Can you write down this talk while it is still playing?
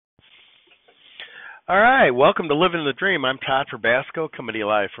All right, welcome to Living the Dream. I'm Todd Probasco, coming to you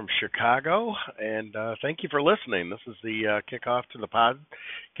live from Chicago, and thank you for listening. This is the kickoff to the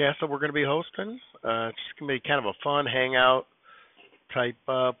podcast that we're going to be hosting. It's just going to be kind of a fun hangout type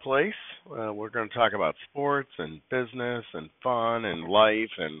place. We're going to talk about sports and business and fun and life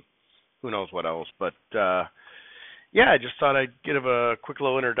and who knows what else. But yeah, I just thought I'd give a quick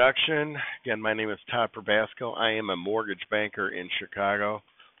little introduction. Again, my name is Todd Probasco. I am a mortgage banker in Chicago.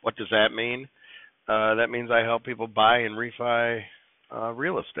 What does that mean? That means I help people buy and refi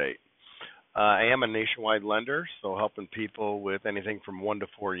real estate. I am a nationwide lender, so helping people with anything from 1 to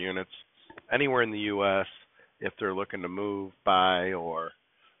 4 units anywhere in the U.S. if they're looking to move, buy, or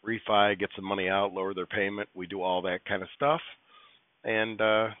refi, get some money out, lower their payment. We do all that kind of stuff, and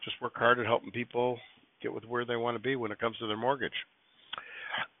just work hard at helping people get with where they want to be when it comes to their mortgage.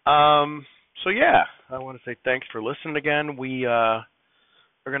 So yeah, I want to say thanks for listening again.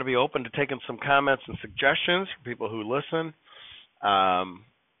 We're going to be open to taking some comments and suggestions from people who listen.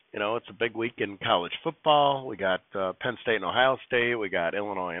 It's a big week in college football. We got Penn State and Ohio State. We got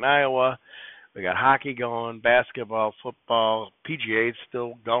Illinois and Iowa. We got hockey going, basketball, football. PGA's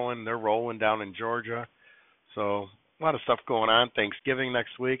still going. They're rolling down in Georgia. So a lot of stuff going on. Thanksgiving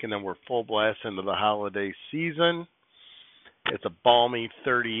next week, and then we're full blast into the holiday season. It's a balmy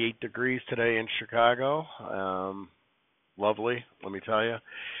 38 degrees today in Chicago. Lovely, let me tell you.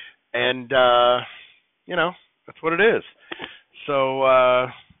 And, that's what it is. So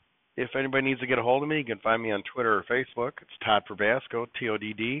if anybody needs to get a hold of me, you can find me on Twitter or Facebook. It's Todd Probasco,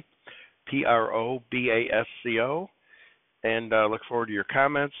 TODD PROBASCO. And look forward to your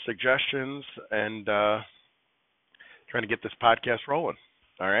comments, suggestions, and trying to get this podcast rolling.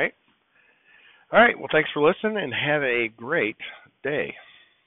 All right? All right, well, thanks for listening, and have a great day.